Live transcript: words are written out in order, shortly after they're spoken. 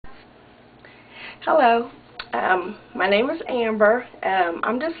Hello, my name is Amber.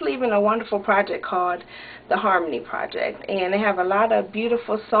 I'm just leaving a wonderful project called the Harmony Project, and they have a lot of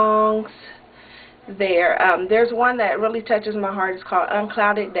beautiful songs there. There's one that really touches my heart. It's called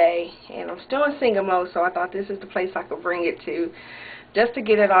Unclouded Day, and I'm still in single mode, so I thought this is the place I could bring it to, just to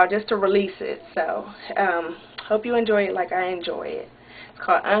get it all, just to release it. So hope you enjoy it like I enjoy it. It's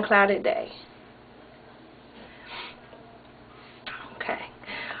called Unclouded Day. Okay.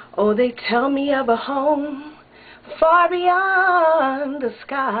 Oh, they tell me of a home far beyond the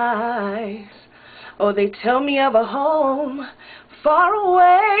skies. Oh, they tell me of a home far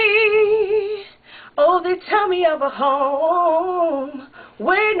away. Oh, they tell me of a home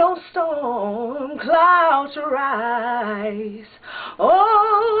where no storm clouds rise.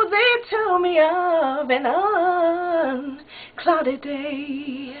 Oh, they tell me of an unclouded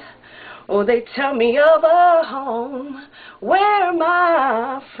day. Oh, they tell me of a home where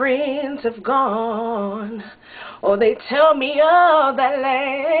my friends have gone. Oh, they tell me of that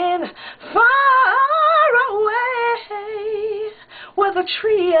land far away, where the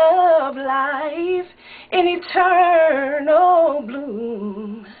tree of life in eternal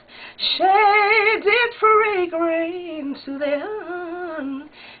bloom sheds its fragrance to the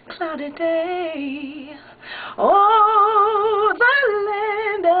unclouded day. Oh, the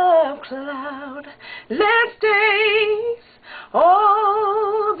land of cloudless days.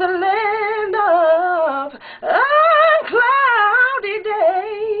 Oh, the land of uncloudy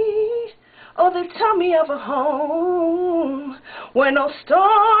day. Oh, they tell me of a home where no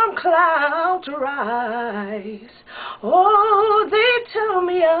storm clouds rise. Oh, they tell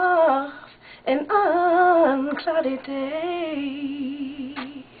me of an unclouded day.